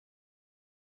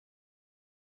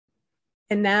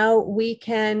And now we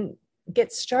can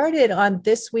get started on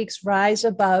this week's Rise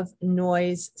Above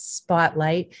Noise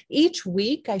Spotlight. Each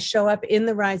week, I show up in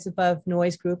the Rise Above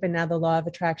Noise group and now the Law of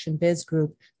Attraction Biz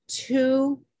group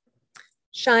to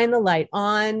shine the light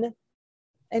on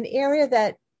an area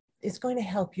that is going to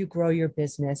help you grow your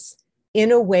business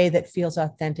in a way that feels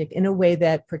authentic, in a way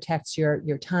that protects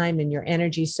your time and your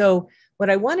energy. So what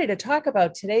I wanted to talk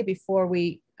about today before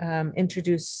we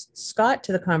introduce Scott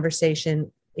to the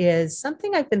conversation is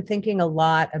something I've been thinking a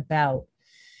lot about.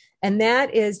 And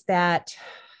that is that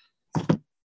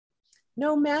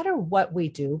no matter what we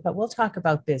do, but we'll talk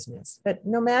about business, but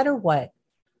no matter what,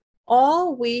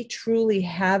 all we truly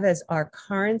have as our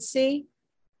currency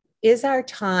is our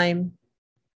time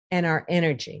and our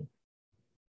energy.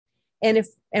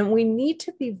 And we need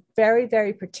to be very,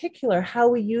 very particular how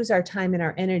we use our time and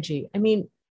our energy. I mean,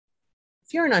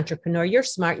 if you're an entrepreneur, you're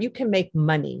smart, you can make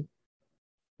money,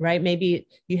 right? Maybe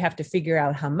you have to figure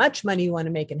out how much money you want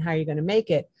to make and how you're going to make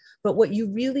it. But what you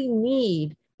really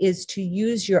need is to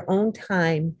use your own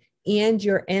time and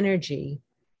your energy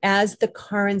as the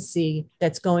currency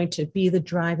that's going to be the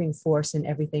driving force in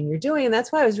everything you're doing. And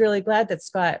that's why I was really glad that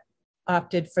Scott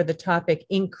opted for the topic,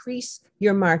 increase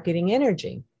your marketing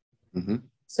energy. Mm-hmm.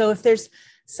 So if there's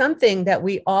something that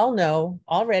we all know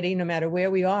already, no matter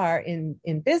where we are in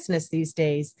business these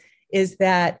days, is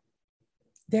that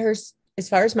there's, as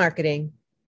far as marketing,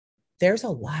 there's a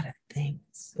lot of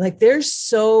things. Like there's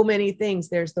so many things.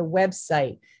 There's the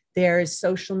website, there's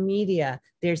social media,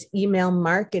 there's email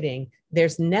marketing,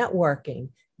 there's networking,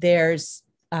 there's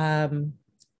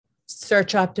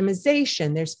search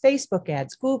optimization, there's Facebook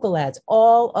ads, Google ads,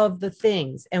 all of the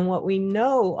things. And what we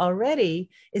know already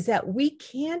is that we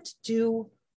can't do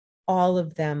all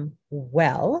of them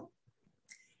well.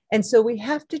 And so we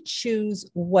have to choose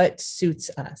what suits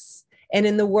us. And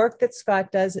in the work that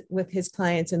Scott does with his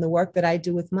clients and the work that I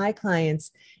do with my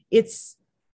clients, it's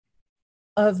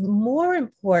of more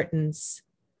importance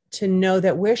to know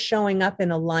that we're showing up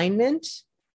in alignment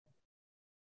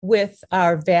with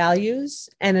our values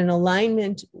and in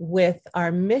alignment with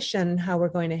our mission, how we're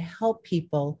going to help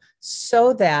people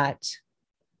so that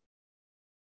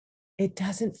it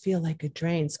doesn't feel like a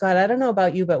drain. Scott, I don't know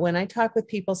about you, but when I talk with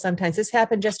people, sometimes this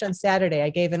happened just on Saturday. I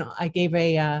gave an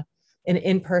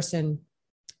in-person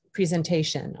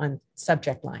presentation on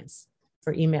subject lines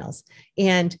for emails.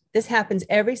 And this happens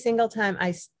every single time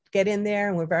I get in there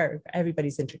and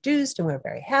everybody's introduced and we're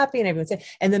very happy and everyone's saying,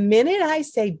 and the minute I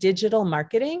say digital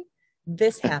marketing,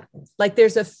 this happens. Like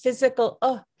there's a physical,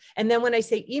 and then when I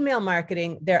say email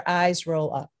marketing, their eyes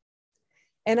roll up.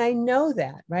 And I know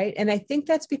that, right? And I think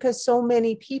that's because so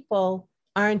many people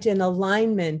aren't in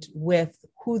alignment with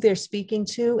who they're speaking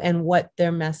to and what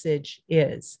their message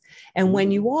is. And when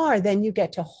you are, then you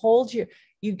get to hold your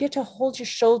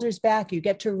shoulders back. You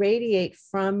get to radiate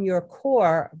from your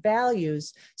core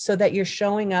values so that you're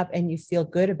showing up and you feel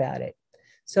good about it.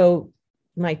 So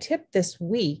my tip this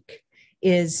week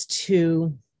is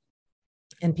to,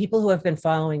 and people who have been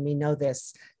following me know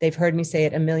this, they've heard me say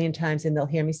it a million times and they'll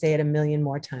hear me say it a million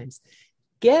more times.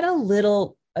 Get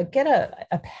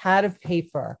a pad of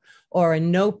paper or a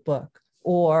notebook,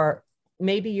 or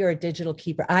maybe you're a digital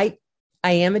keeper. I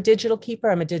am a digital keeper.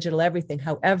 I'm a digital everything.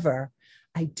 However,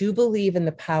 I do believe in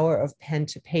the power of pen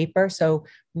to paper. So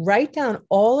write down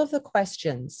all of the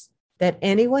questions that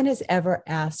anyone has ever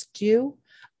asked you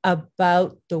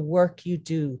about the work you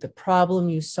do, the problem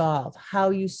you solve, how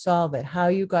you solve it, how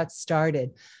you got started,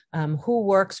 who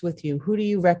works with you, who do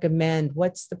you recommend,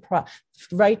 what's the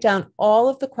write down all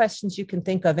of the questions you can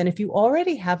think of. And if you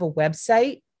already have a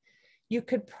website, you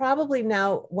could probably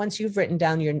now, once you've written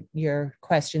down your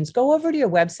questions, go over to your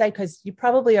website, because you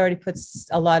probably already put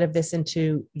a lot of this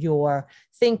into your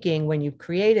thinking when you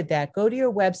created that. Go to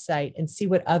your website and see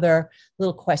what other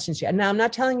little questions you have. Now, I'm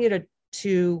not telling you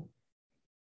to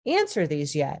answer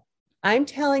these yet. I'm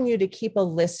telling you to keep a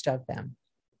list of them.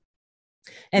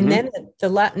 And then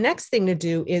the next thing to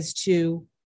do is to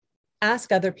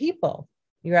ask other people.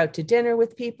 You're out to dinner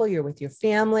with people, you're with your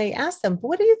family, ask them,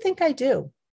 what do you think I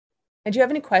do? And do you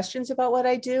have any questions about what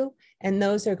I do? And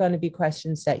those are going to be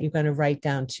questions that you're going to write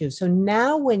down too. So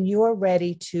now when you're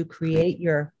ready to create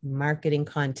your marketing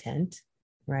content,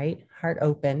 right? Heart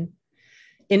open,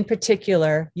 in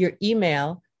particular, your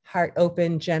email, heart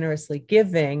open, generously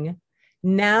giving.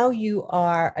 Now you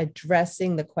are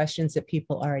addressing the questions that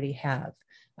people already have.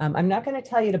 I'm not going to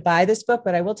tell you to buy this book,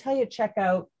 but I will tell you, check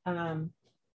out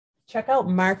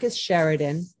Marcus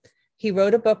Sheridan. He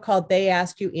wrote a book called They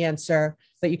Ask You Answer,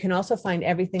 but you can also find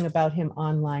everything about him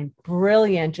online.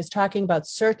 Brilliant. Just talking about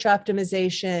search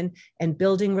optimization and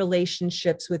building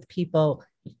relationships with people.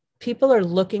 people are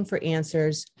looking for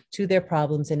answers to their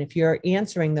problems. And if you're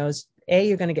answering those, A,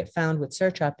 you're going to get found with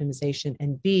search optimization,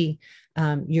 and B,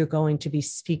 you're going to be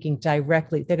speaking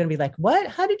directly. They're going to be like, what?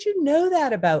 How did you know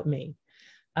that about me?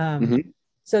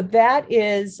 So that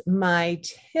is my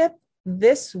tip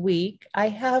this week. I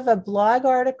have a blog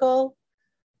article.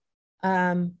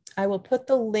 I will put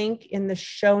the link in the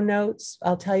show notes.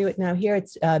 I'll tell you it now. Here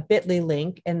it's a bit.ly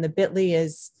link, and the bit.ly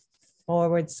is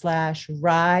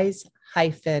 /rise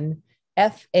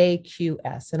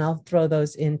FAQS. And I'll throw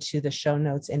those into the show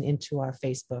notes and into our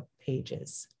Facebook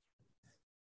pages.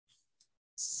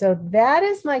 So that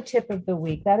is my tip of the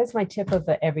week. That is my tip of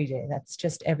the everyday. That's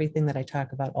just everything that I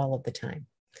talk about all of the time.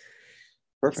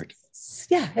 Perfect.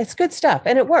 Yeah, it's good stuff,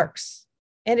 and it works.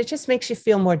 And it just makes you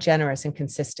feel more generous and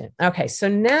consistent. Okay, so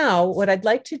now what I'd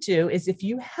like to do is, if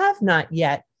you have not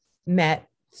yet met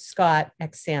Scott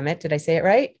Aksamit, did I say it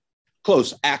right?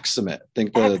 Close. Aksamit.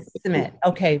 Think Aksamit.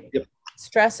 Okay. Yep.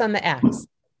 Stress on the X.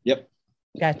 Yep.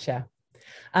 Gotcha.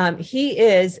 He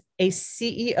is a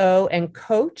CEO and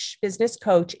coach, business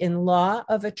coach in law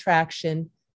of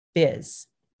attraction biz.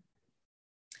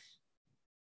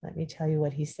 Let me tell you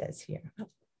what he says here.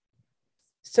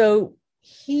 So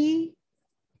he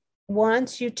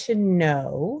wants you to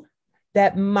know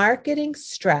that marketing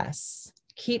stress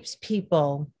keeps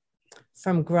people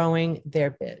from growing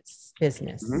their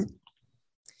business.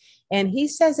 And he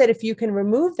says that if you can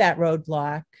remove that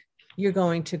roadblock, you're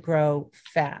going to grow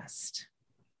fast.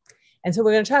 And so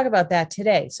we're going to talk about that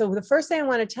today. So the first thing I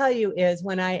want to tell you is,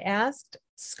 when I asked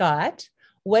Scott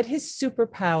what his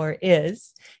superpower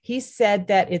is, he said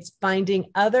that it's finding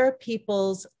other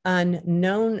people's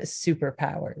unknown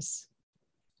superpowers.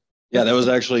 Yeah, that was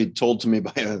actually told to me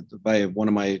by one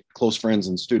of my close friends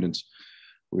and students.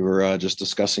 We were just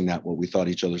discussing that, what we thought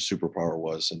each other's superpower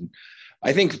was. And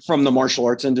I think from the martial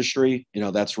arts industry,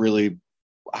 that's really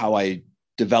how I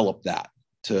developed that,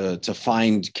 to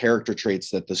find character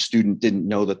traits that the student didn't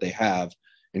know that they have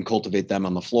and cultivate them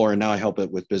on the floor. And now I help it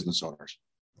with business owners.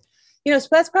 So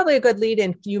that's probably a good lead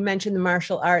in. You mentioned the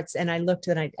martial arts, and I looked,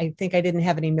 and I think I didn't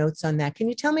have any notes on that. Can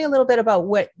you tell me a little bit about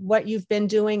what you've been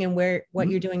doing and what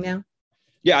you're doing now?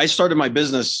 Yeah, I started my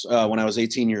business when I was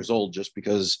 18 years old, just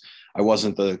because I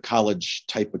wasn't the college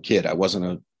type of kid. I wasn't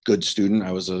a good student.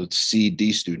 I was a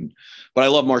C/D student, but I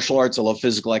love martial arts. I love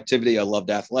physical activity. I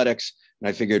loved athletics. And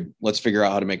I figured, let's figure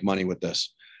out how to make money with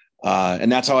this.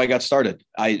 And that's how I got started.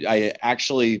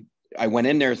 I went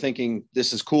in there thinking,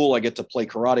 this is cool. I get to play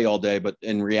karate all day. But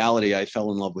in reality, I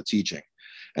fell in love with teaching.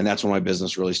 And that's when my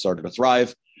business really started to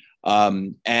thrive.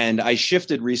 And I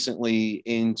shifted recently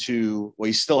into,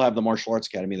 we still have the Martial Arts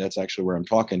Academy. That's actually where I'm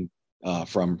talking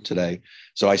from today.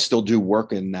 So I still do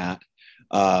work in that.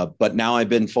 But now I've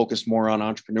been focused more on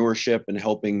entrepreneurship and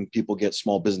helping people get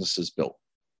small businesses built.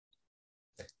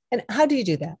 And how do you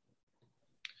do that?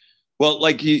 Well,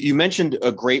 like you mentioned,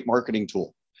 a great marketing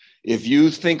tool. If you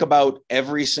think about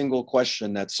every single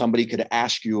question that somebody could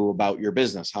ask you about your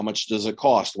business, how much does it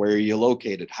cost? Where are you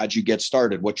located? How'd you get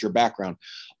started? What's your background?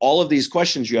 All of these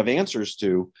questions you have answers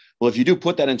to. Well, if you do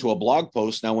put that into a blog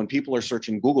post, now when people are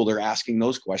searching Google, they're asking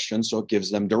those questions. So it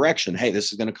gives them direction. Hey,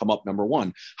 this is going to come up number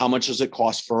one. How much does it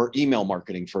cost for email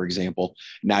marketing, for example?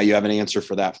 Now you have an answer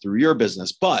for that through your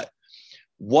business. But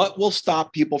what will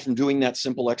stop people from doing that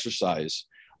simple exercise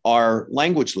are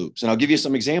language loops. And I'll give you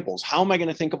some examples. How am I going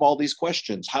to think of all these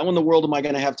questions? How in the world am I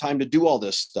going to have time to do all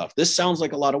this stuff? This sounds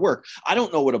like a lot of work. I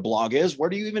don't know what a blog is. Where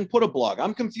do you even put a blog?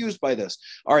 I'm confused by this.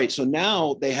 All right. So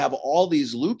now they have all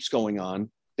these loops going on.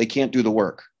 They can't do the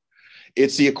work.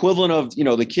 It's the equivalent of,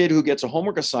 the kid who gets a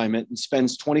homework assignment and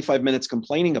spends 25 minutes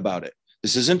complaining about it.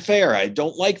 This isn't fair. I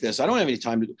don't like this. I don't have any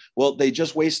time to do. Well, they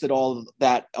just wasted all of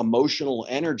that emotional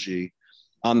energy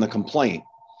on the complaint.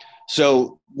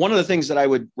 So one of the things that I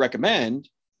would recommend,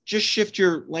 just shift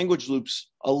your language loops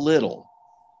a little.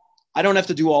 I don't have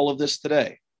to do all of this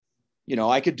today.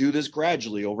 I could do this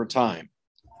gradually over time.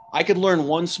 I could learn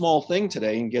one small thing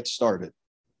today and get started.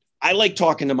 I like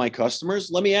talking to my customers.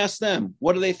 Let me ask them,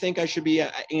 what do they think I should be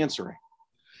answering?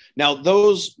 Now,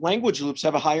 those language loops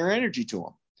have a higher energy to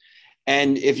them.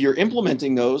 And if you're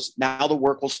implementing those, now the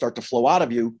work will start to flow out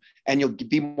of you and you'll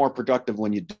be more productive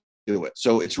when you do it.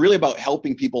 So it's really about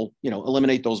helping people,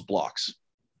 eliminate those blocks.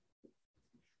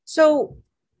 So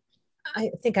I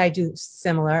think I do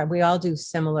similar. We all do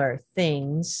similar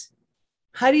things.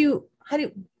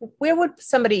 Where would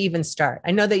somebody even start?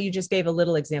 I know that you just gave a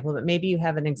little example, but maybe you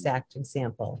have an exact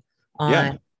example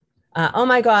on, oh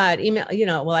my God, email,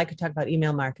 well, I could talk about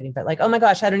email marketing, but oh my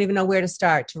gosh, I don't even know where to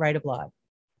start to write a blog.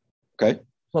 Okay.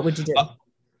 What would you do?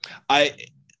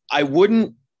 I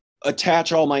wouldn't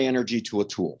attach all my energy to a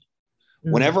tool.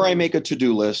 Whenever I make a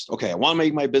to-do list, okay, I want to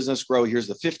make my business grow. Here's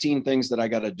the 15 things that I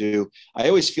got to do. I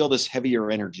always feel this heavier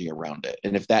energy around it.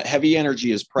 And if that heavy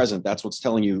energy is present, that's what's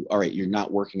telling you, all right, you're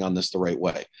not working on this the right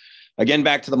way. Again,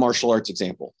 back to the martial arts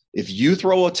example. If you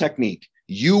throw a technique,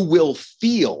 you will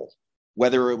feel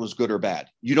whether it was good or bad.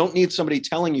 You don't need somebody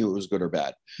telling you it was good or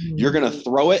bad. You're going to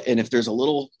throw it. And if there's a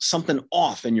little something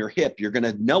off in your hip, you're going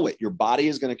to know it. Your body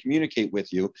is going to communicate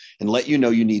with you and let you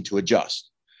know you need to adjust.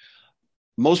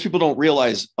 Most people don't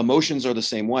realize emotions are the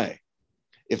same way.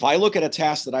 If I look at a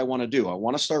task that I want to do, I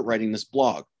want to start writing this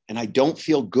blog and I don't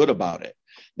feel good about it.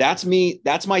 That's me.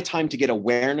 That's my time to get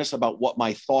awareness about what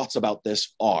my thoughts about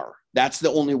this are. That's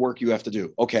the only work you have to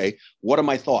do. Okay, what are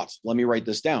my thoughts? Let me write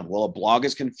this down. Well, a blog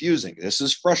is confusing. This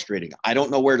is frustrating. I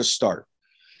don't know where to start.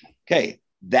 Okay,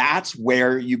 that's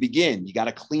where you begin. You got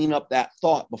to clean up that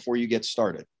thought before you get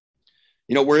started.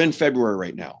 You know, we're in February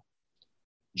right now.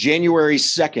 January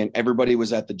 2nd, everybody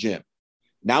was at the gym.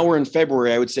 Now we're in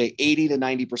February. I would say 80 to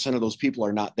 90% of those people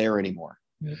are not there anymore.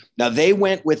 Now they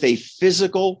went with a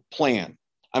physical plan.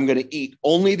 I'm going to eat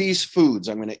only these foods.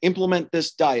 I'm going to implement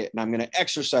this diet and I'm going to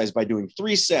exercise by doing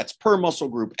 3 sets per muscle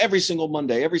group every single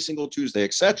Monday, every single Tuesday,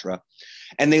 etc.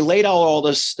 And they laid out all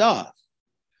this stuff.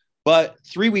 But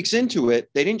 3 weeks into it,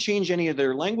 they didn't change any of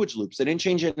their language loops. They didn't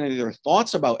change any of their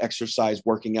thoughts about exercise,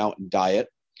 working out, and diet.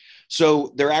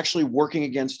 So they're actually working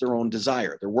against their own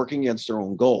desire. They're working against their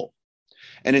own goal.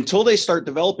 And until they start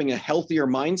developing a healthier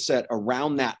mindset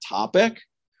around that topic,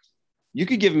 you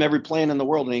could give them every plan in the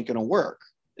world. It ain't going to work.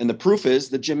 And the proof is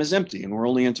the gym is empty and we're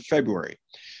only into February.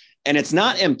 And it's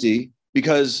not empty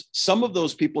because some of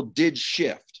those people did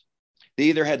shift. They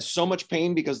either had so much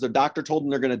pain because the doctor told them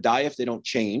they're going to die if they don't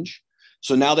change.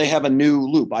 So now they have a new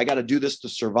loop. I got to do this to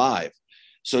survive.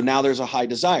 So now there's a high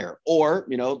desire, or,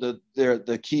 you know,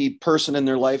 the key person in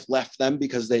their life left them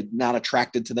because they're not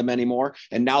attracted to them anymore.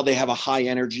 And now they have a high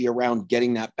energy around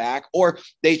getting that back, or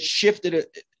they shifted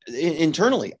it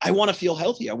internally. I want to feel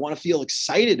healthy. I want to feel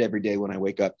excited every day when I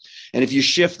wake up. And if you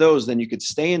shift those, then you could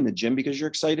stay in the gym because you're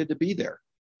excited to be there.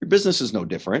 Your business is no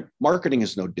different. Marketing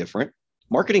is no different.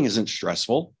 Marketing isn't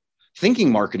stressful.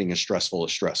 Thinking marketing is stressful.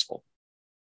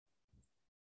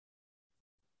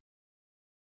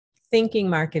 Thinking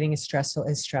marketing is stressful.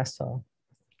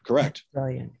 Correct. That's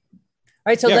brilliant. All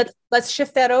right. So let's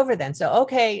shift that over then. So,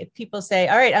 okay, if people say,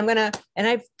 all right, and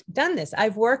I've done this.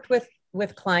 I've worked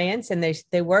with clients and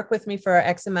they work with me for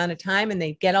X amount of time and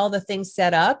they get all the things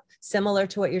set up similar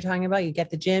to what you're talking about. You get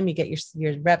the gym, you get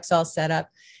your reps all set up.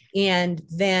 And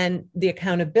then the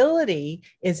accountability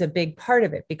is a big part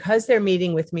of it because they're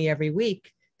meeting with me every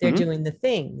week. They're doing the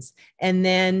things. And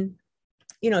then,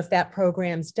 you know, if that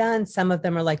program's done, some of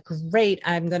them are like, great,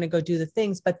 I'm going to go do the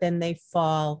things, but then they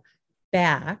fall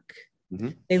back.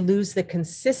 They lose the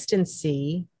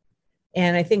consistency.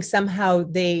 And I think somehow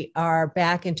they are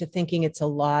back into thinking it's a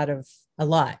lot,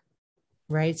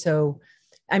 right? So,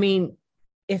 I mean,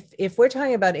 if we're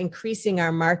talking about increasing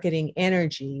our marketing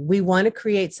energy, we want to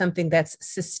create something that's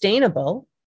sustainable,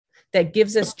 that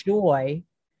gives us joy.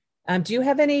 Do you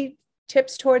have any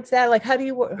tips towards that? Like, what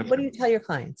do you tell your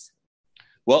clients?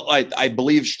 Well, I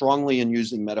believe strongly in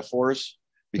using metaphors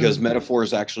because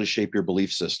metaphors actually shape your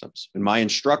belief systems. And my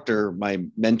instructor, my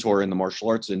mentor in the martial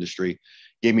arts industry,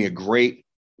 gave me a great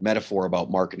metaphor about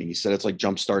marketing. He said, it's like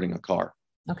jump starting a car.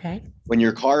 Okay. When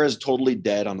your car is totally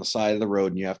dead on the side of the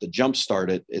road and you have to jump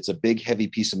start it, it's a big, heavy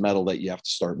piece of metal that you have to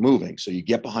start moving. So you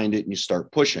get behind it and you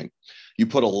start pushing. You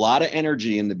put a lot of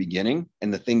energy in the beginning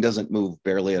and the thing doesn't move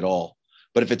barely at all.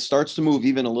 But if it starts to move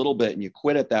even a little bit and you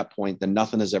quit at that point, then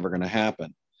nothing is ever going to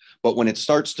happen. But when it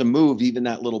starts to move even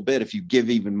that little bit, if you give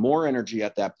even more energy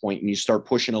at that point and you start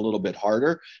pushing a little bit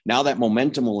harder, now that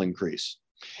momentum will increase.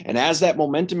 And as that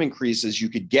momentum increases, you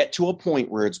could get to a point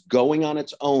where it's going on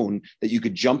its own, that you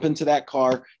could jump into that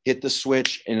car, hit the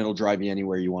switch, and it'll drive you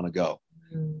anywhere you want to go.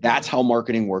 That's how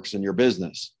marketing works in your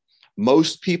business.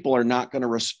 Most people are not going to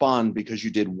respond because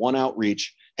you did one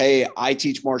outreach. Hey, I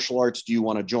teach martial arts. Do you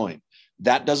want to join?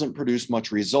 That doesn't produce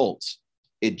much results.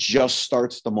 It just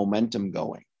starts the momentum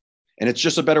going. And it's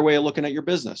just a better way of looking at your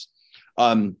business.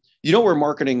 You know where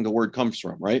marketing, the word comes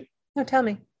from, right? No, tell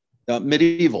me.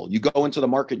 Medieval. You go into the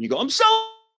market and you go, I'm selling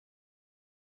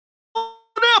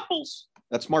apples.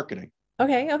 That's marketing.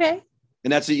 Okay.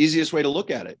 And that's the easiest way to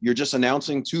look at it. You're just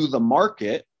announcing to the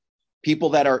market,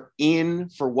 people that are in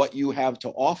for what you have to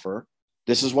offer.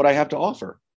 This is what I have to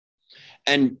offer.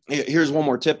 And here's one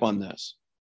more tip on this.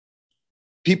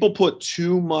 People put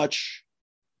too much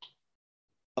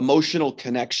emotional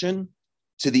connection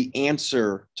to the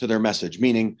answer to their message,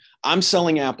 meaning I'm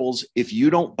selling apples. If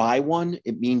you don't buy one,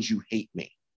 it means you hate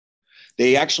me.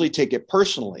 They actually take it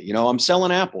personally. I'm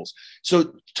selling apples.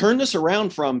 So turn this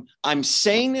around from, I'm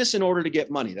saying this in order to get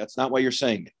money. That's not why you're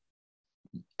saying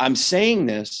it. I'm saying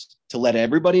this to let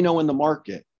everybody know in the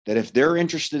market that if they're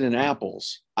interested in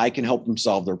apples, I can help them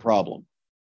solve their problem.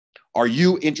 Are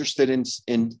you interested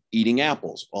in eating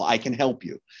apples? Well, I can help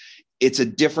you. It's a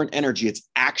different energy. It's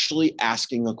actually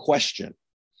asking a question.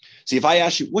 See, if I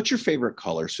ask you, what's your favorite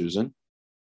color, Susan?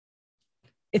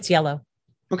 It's yellow.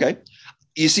 Okay.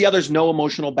 You see how there's no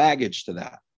emotional baggage to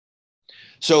that.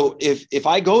 So if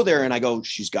I go there and I go,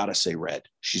 she's got to say red.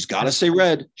 She's got to say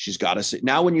red. She's got to say.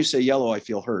 Now, when you say yellow, I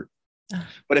feel hurt.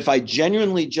 But if I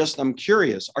genuinely I'm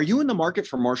curious, are you in the market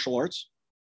for martial arts?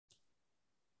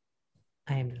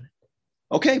 I am not.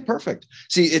 Okay, perfect.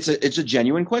 See, it's a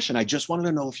genuine question. I just wanted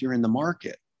to know if you're in the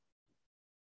market.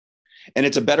 And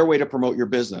it's a better way to promote your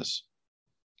business.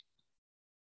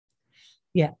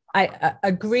 Yeah, I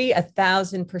agree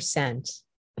 1,000%.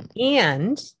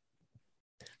 And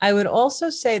I would also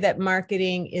say that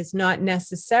marketing is not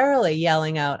necessarily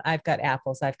yelling out, I've got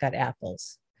apples,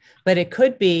 but it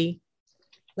could be,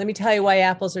 let me tell you why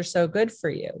apples are so good for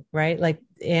you, right? Like,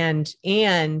 and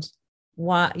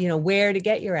why, where to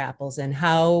get your apples and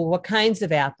what kinds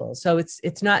of apples. So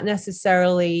it's not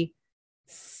necessarily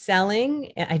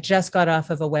selling. I just got off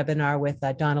of a webinar with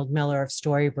Donald Miller of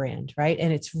StoryBrand, right?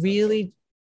 And it's really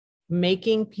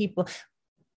making people,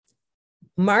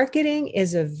 marketing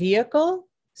is a vehicle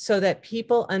so that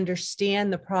people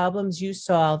understand the problems you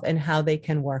solve and how they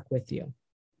can work with you.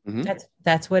 Mm-hmm.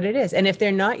 That's what it is. And if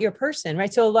they're not your person,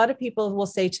 right? So a lot of people will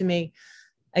say to me,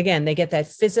 again, they get that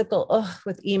physical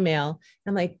with email.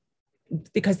 I'm like,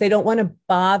 because they don't want to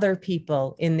bother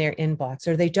people in their inbox,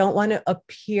 or they don't want to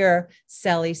appear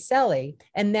selly.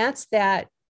 And that's that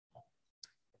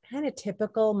kind of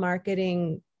typical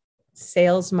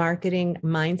sales marketing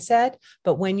mindset.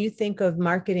 But when you think of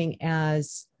marketing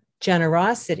as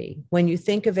generosity, when you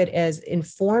think of it as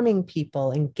informing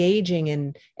people, engaging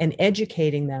and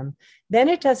educating them, then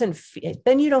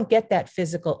then you don't get that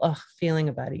physical feeling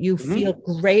about it. You feel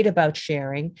great about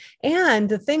sharing. And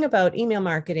the thing about email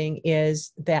marketing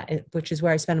is that, which is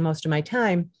where I spend most of my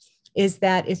time, is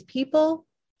that if people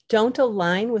don't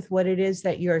align with what it is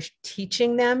that you're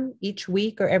teaching them each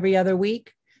week or every other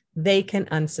week, they can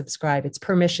unsubscribe. It's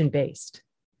permission based.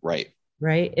 Right.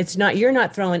 It's not, you're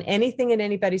not throwing anything in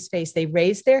anybody's face. They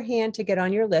raise their hand to get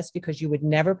on your list because you would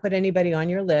never put anybody on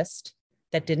your list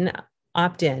that didn't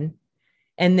opt in.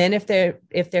 And then if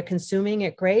they're consuming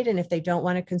it, great. And if they don't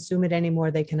want to consume it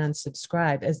anymore, they can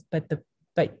unsubscribe.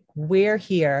 But we're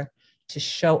here to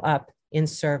show up in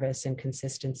service and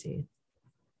consistency.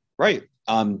 Right.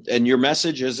 And your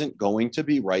message isn't going to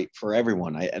be right for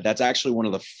everyone. That's actually one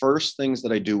of the first things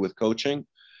that I do with coaching.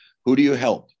 Who do you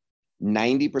help?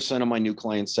 90% of my new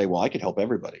clients say, well, I could help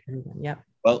everybody. Yeah.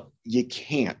 Well, you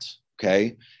can't.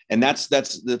 Okay. And that's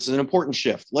an important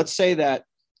shift. Let's say that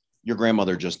your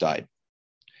grandmother just died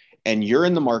and you're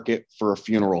in the market for a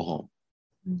funeral home.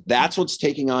 That's what's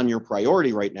taking on your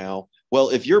priority right now. Well,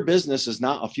 if your business is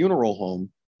not a funeral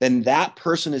home, then that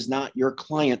person is not your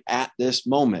client at this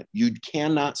moment. You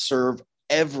cannot serve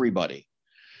everybody.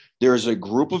 There's a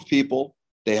group of people,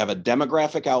 they have a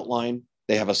demographic outline,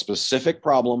 they have a specific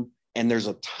problem, and there's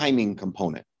a timing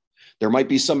component. There might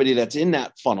be somebody that's in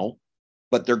that funnel,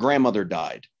 but their grandmother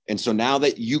died. And so now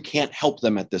that you can't help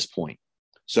them at this point.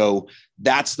 So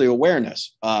that's the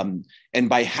awareness. And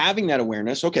by having that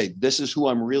awareness, okay, this is who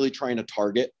I'm really trying to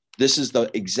target. This is the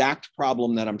exact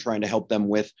problem that I'm trying to help them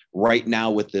with right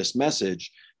now with this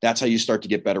message. That's how you start to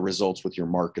get better results with your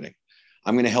marketing.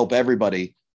 I'm going to help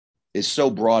everybody is so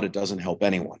broad, it doesn't help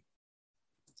anyone.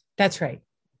 That's right.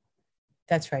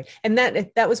 That's right. And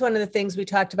that was one of the things we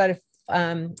talked about.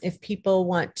 If people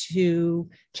want to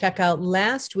check out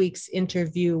last week's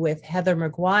interview with Heather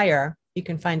McGuire, you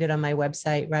can find it on my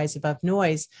website, Rise Above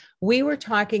Noise. We were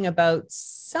talking about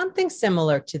something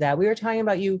similar to that. We were talking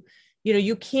about you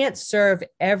can't serve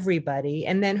everybody.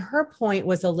 And then her point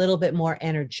was a little bit more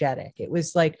energetic. It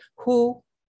was like we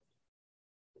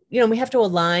have to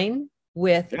align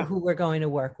with who we're going to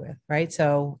work with, right?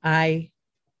 So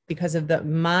because of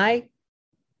my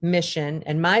mission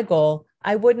and my goal,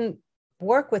 I wouldn't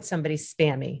work with somebody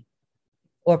spammy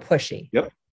or pushy,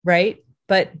 right?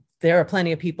 But there are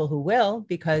plenty of people who will,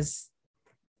 because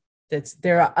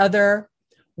there are other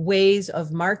ways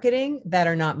of marketing that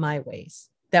are not my ways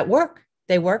that work.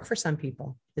 They work for some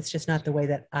people. It's just not the way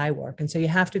that I work. And so you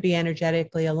have to be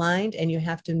energetically aligned, and you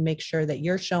have to make sure that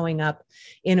you're showing up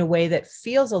in a way that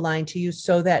feels aligned to you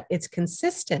so that it's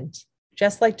consistent,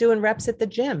 just like doing reps at the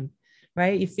gym,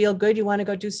 right? You feel good, you want to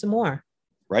go do some more.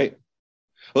 Right.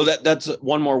 Well, that's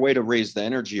one more way to raise the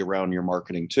energy around your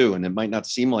marketing too. And it might not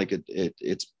seem like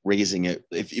it's raising it.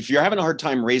 If you're having a hard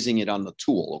time raising it on the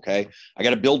tool, okay, I got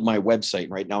to build my website.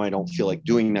 Right now, I don't feel like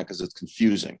doing that because it's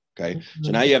confusing. Okay.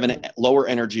 So now you have a lower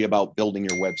energy about building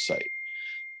your website.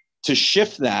 To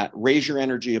shift that, raise your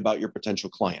energy about your potential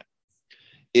client.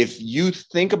 If you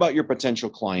think about your potential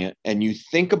client and you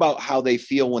think about how they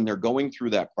feel when they're going through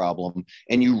that problem,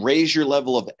 and you raise your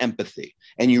level of empathy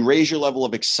and you raise your level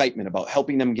of excitement about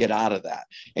helping them get out of that,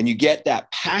 and you get that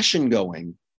passion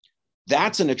going,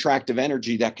 that's an attractive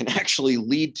energy that can actually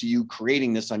lead to you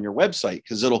creating this on your website,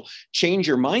 because it'll change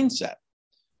your mindset.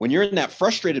 When you're in that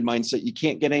frustrated mindset, you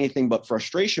can't get anything but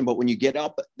frustration. But when you get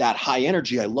up that high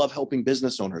energy, I love helping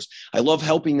business owners. I love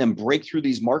helping them break through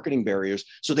these marketing barriers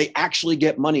so they actually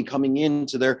get money coming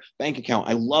into their bank account.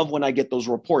 I love when I get those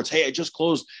reports. Hey, I just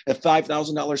closed a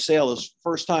 $5,000 sale. This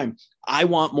first time. I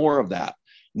want more of that.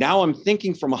 Now I'm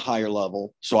thinking from a higher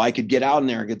level so I could get out in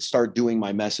there and get start doing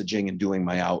my messaging and doing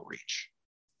my outreach.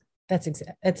 That's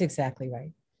exactly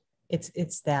right.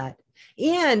 It's that.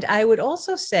 And I would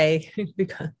also say,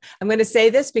 because I'm going to say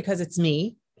this because it's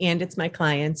me and it's my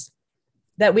clients,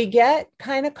 that we get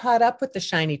kind of caught up with the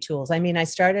shiny tools. I mean, I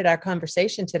started our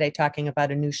conversation today talking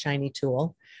about a new shiny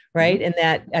tool, right? Mm-hmm. And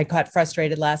that I got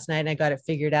frustrated last night and I got it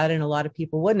figured out, and a lot of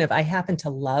people wouldn't have. I happen to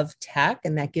love tech,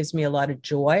 and that gives me a lot of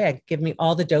joy. Give me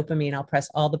all the dopamine. I'll press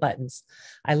all the buttons.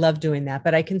 I love doing that,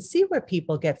 but I can see where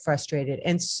people get frustrated.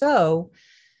 And so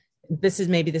this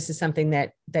is something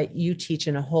that you teach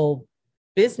in a whole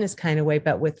business kind of way,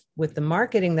 but with the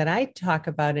marketing that I talk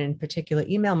about, in particular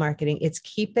email marketing, it's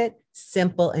keep it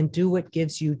simple and do what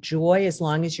gives you joy, as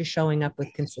long as you're showing up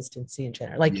with consistency in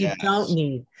general. Like yes.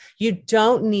 you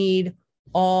don't need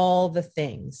all the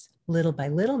things. Little by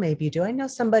little, maybe you do. I know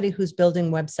somebody who's building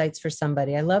websites for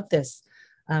somebody. I love this.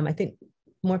 I think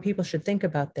more people should think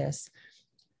about this.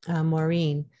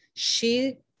 Maureen,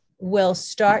 she will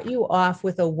start you off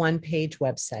with a one-page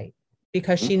website,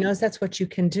 because she knows that's what you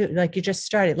can do. Like, you just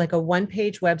started like a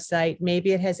one-page website.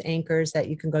 Maybe it has anchors that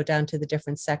you can go down to the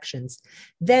different sections.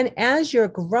 Then as you're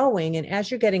growing and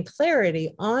as you're getting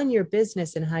clarity on your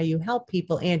business and how you help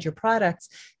people and your products,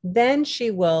 then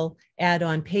she will add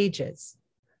on pages.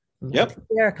 Yep.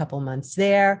 There, a couple months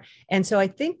there. And so I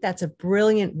think that's a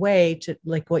brilliant way to,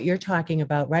 like what you're talking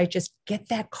about, right? Just get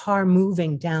that car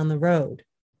moving down the road.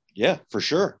 Yeah, for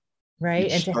sure.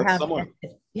 Right. And to have,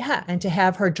 and to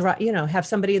have her, have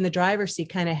somebody in the driver's seat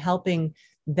kind of helping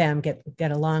them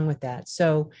get along with that.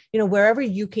 So, wherever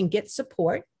you can get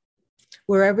support,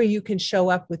 wherever you can show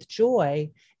up with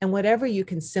joy, and whatever you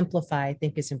can simplify, I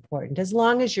think is important, as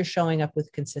long as you're showing up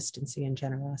with consistency and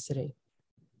generosity.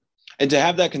 And to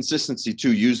have that consistency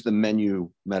too, use the menu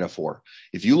metaphor.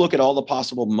 If you look at all the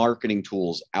possible marketing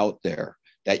tools out there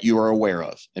that you are aware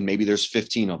of, and maybe there's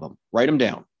 15 of them, write them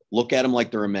down. Look at them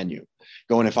like they're a menu.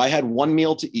 Going, if I had one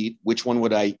meal to eat, which one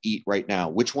would I eat right now?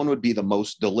 Which one would be the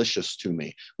most delicious to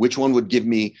me? Which one would give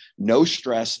me no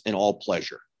stress and all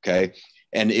pleasure? Okay.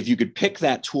 And if you could pick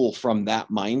that tool from that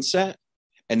mindset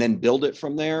and then build it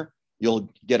from there,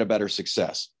 you'll get a better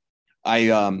success.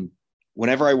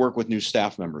 Whenever I work with new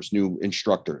staff members, new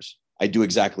instructors, I do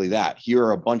exactly that. Here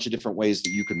are a bunch of different ways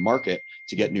that you can market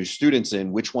to get new students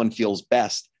in. Which one feels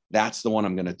best? That's the one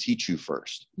I'm going to teach you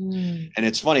first. And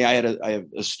it's funny. I have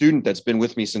a student that's been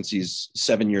with me since he's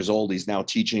 7 years old. He's now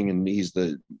teaching and he's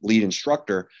the lead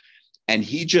instructor. And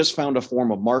he just found a form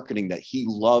of marketing that he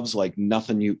loves like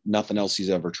nothing else he's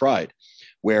ever tried,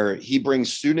 where he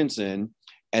brings students in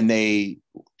and they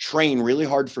train really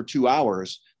hard for 2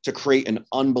 hours to create an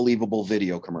unbelievable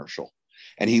video commercial.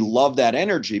 And he loved that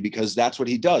energy because that's what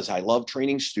he does. I love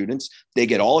training students. They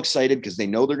get all excited because they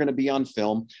know they're going to be on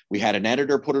film. We had an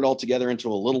editor put it all together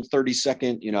into a little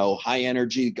 30-second, high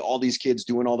energy, all these kids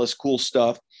doing all this cool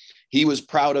stuff. He was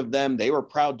proud of them. They were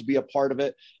proud to be a part of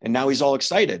it. And now he's all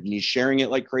excited and he's sharing it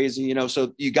like crazy,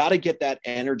 so you got to get that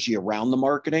energy around the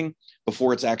marketing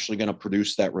before it's actually going to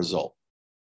produce that result.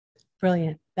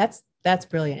 Brilliant. That's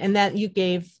brilliant. And that you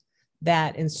gave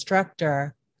that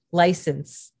instructor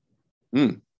license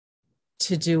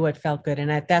to do what felt good.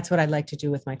 And that's what I'd like to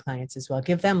do with my clients as well.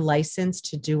 Give them license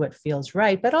to do what feels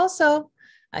right. But also,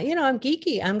 I'm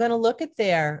geeky. I'm going to look at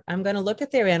their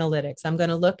analytics. I'm going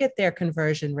to look at their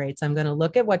conversion rates. I'm going to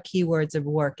look at what keywords are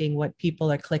working, what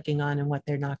people are clicking on and what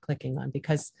they're not clicking on,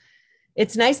 because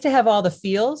it's nice to have all the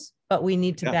feels, but we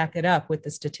need to back it up with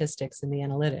the statistics and the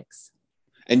analytics.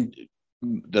 And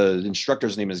the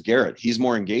instructor's name is Garrett. He's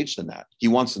more engaged in that. He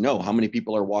wants to know how many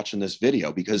people are watching this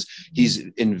video because he's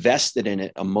invested in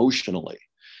it emotionally.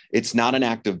 It's not an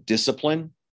act of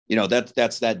discipline.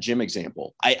 That's that gym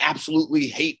example. I absolutely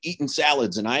hate eating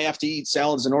salads and I have to eat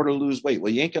salads in order to lose weight.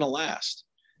 Well, you ain't going to last.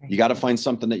 You got to find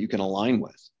something that you can align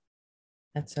with.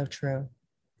 That's so true.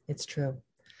 It's true.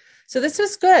 So this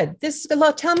was good.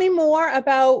 Tell me more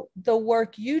about the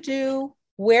work you do,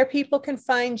 where people can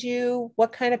find you,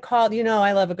 what kind of call,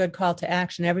 I love a good call to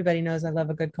action. Everybody knows I love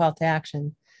a good call to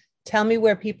action. Tell me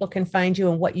where people can find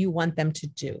you and what you want them to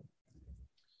do.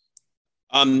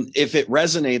 If it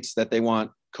resonates that they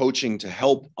want coaching to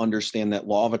help understand that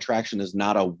law of attraction is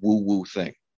not a woo-woo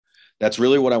thing. That's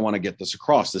really what I want to get this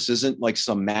across. This isn't like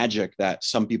some magic that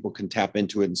some people can tap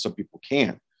into it and some people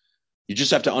can't. You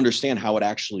just have to understand how it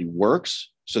actually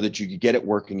works so that you can get it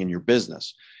working in your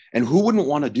business. And who wouldn't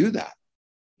want to do that?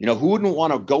 Who wouldn't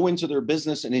want to go into their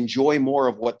business and enjoy more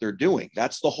of what they're doing?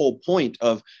 That's the whole point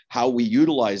of how we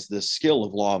utilize this skill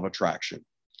of law of attraction.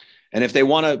 And if they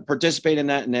want to participate in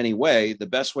that in any way, the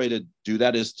best way to do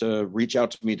that is to reach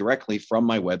out to me directly from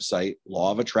my website,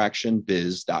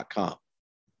 lawofattractionbiz.com.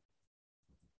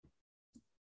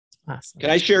 Awesome. Can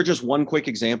I share just one quick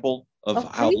example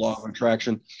of how law of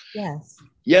attraction? Yes.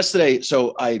 Yesterday,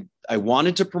 so I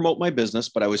wanted to promote my business,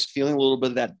 but I was feeling a little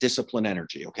bit of that discipline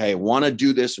energy. Okay. I want to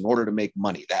do this in order to make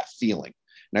money, that feeling.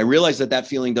 And I realized that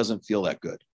feeling doesn't feel that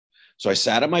good. So I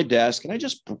sat at my desk and I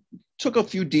just took a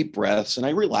few deep breaths and I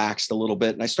relaxed a little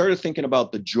bit. And I started thinking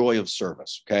about the joy of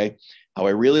service. Okay. How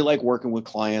I really like working with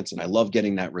clients and I love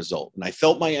getting that result. And I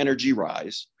felt my energy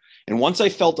rise. And once I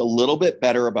felt a little bit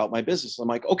better about my business, I'm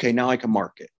like, okay, now I can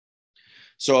market.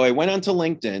 So I went onto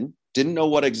LinkedIn, didn't know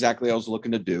what exactly I was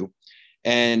looking to do.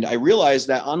 And I realized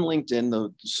that on LinkedIn,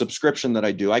 the subscription that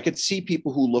I do, I could see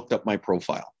people who looked up my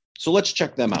profile. So let's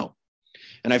check them out.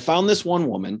 And I found this one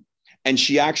woman, and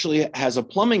she actually has a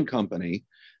plumbing company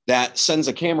that sends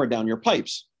a camera down your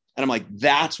pipes. And I'm like,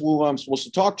 that's who I'm supposed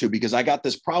to talk to because I got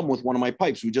this problem with one of my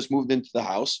pipes. We just moved into the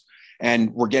house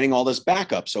and we're getting all this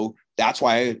backup. So that's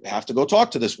why I have to go talk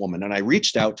to this woman. And I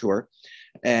reached out to her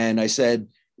and I said,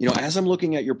 as I'm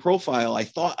looking at your profile, I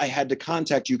thought I had to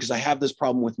contact you because I have this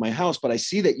problem with my house, but I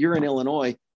see that you're in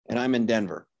Illinois and I'm in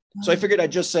Denver. So I figured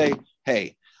I'd just say,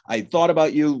 hey, I thought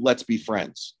about you. Let's be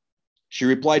friends. She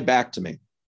replied back to me.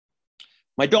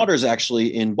 My daughter's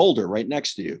actually in Boulder, right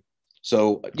next to you.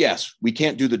 So yes, we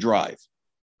can't do the drive.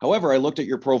 However, I looked at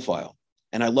your profile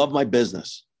and I love my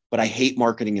business, but I hate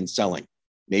marketing and selling.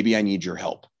 Maybe I need your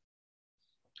help.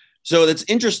 So that's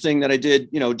interesting that I did,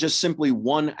 just simply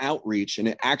one outreach and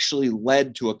it actually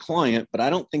led to a client, but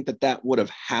I don't think that would have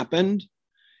happened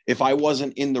if I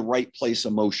wasn't in the right place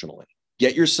emotionally.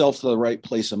 Get yourself to the right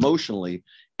place emotionally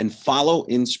and follow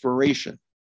inspiration.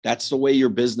 That's the way your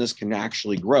business can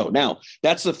actually grow. Now,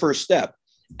 that's the first step.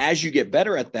 As you get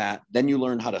better at that, then you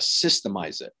learn how to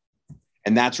systemize it.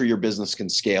 And that's where your business can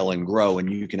scale and grow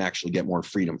and you can actually get more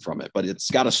freedom from it. But it's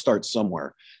got to start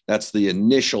somewhere. That's the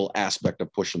initial aspect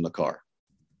of pushing the car.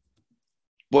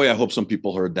 Boy, I hope some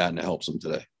people heard that and it helps them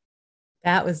today.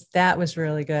 That was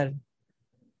really good.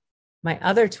 My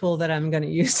other tool that I'm going to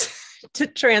use to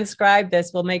transcribe this,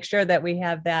 we'll make sure that we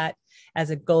have that as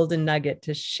a golden nugget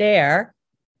to share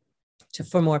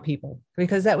for more people,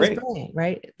 because that was brilliant,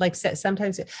 right? Like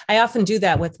sometimes I often do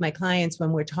that with my clients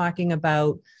when we're talking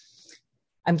about,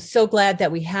 I'm so glad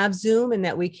that we have Zoom and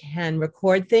that we can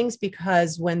record things,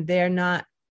 because when they're not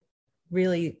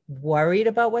really worried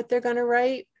about what they're going to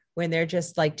write, when they're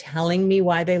just like telling me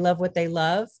why they love what they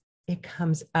love, it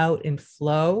comes out in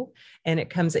flow and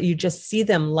you just see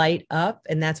them light up.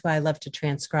 And that's why I love to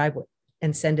transcribe it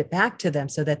and send it back to them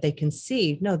so that they can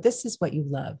see, no, this is what you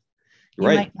love. You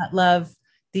might not love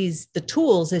the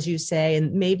tools, as you say,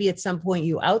 and maybe at some point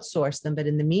you outsource them. But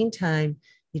in the meantime,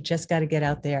 you just got to get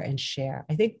out there and share.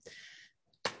 I think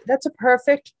that's a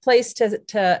perfect place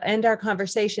to end our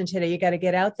conversation today. You got to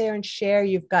get out there and share.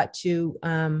 You've got to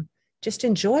just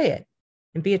enjoy it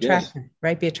and be attractive,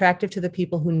 right? Be attractive to the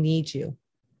people who need you.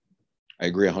 I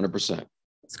agree 100%.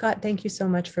 Scott, thank you so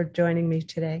much for joining me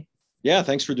today. Yeah,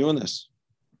 thanks for doing this.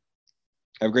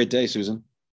 Have a great day, Susan.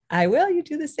 I will. You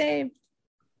do the same.